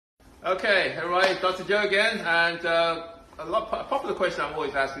Okay, everybody, Dr. Joe again, and a popular question I'm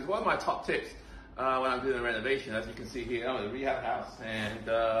always asked is, what are my top tips when I'm doing a renovation? As you can see here, I'm in a rehab house, and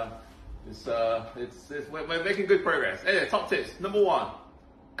we're making good progress. Anyway, top tips. Number one,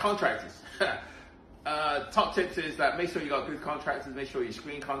 contractors. Top tips is that make sure you got good contractors, make sure you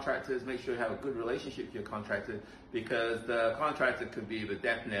screen contractors, make sure you have a good relationship with your contractor, because the contractor could be the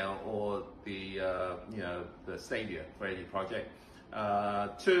death knell or the savior for any project.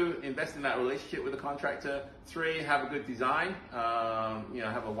 Two, invest in that relationship with the contractor. Three, have a good design.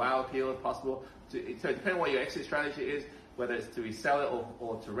 Have a wow appeal if possible. So depending on what your exit strategy is, whether it's to resell it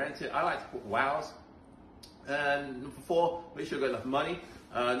or to rent it. I like to put wows. And number four, make sure you've got enough money.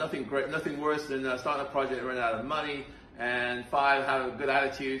 Nothing worse than starting a project and running out of money. And five, have a good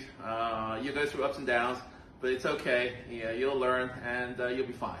attitude. You go through ups and downs, but it's okay. You'll learn and you'll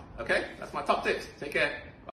be fine. Okay, that's my top tips. Take care.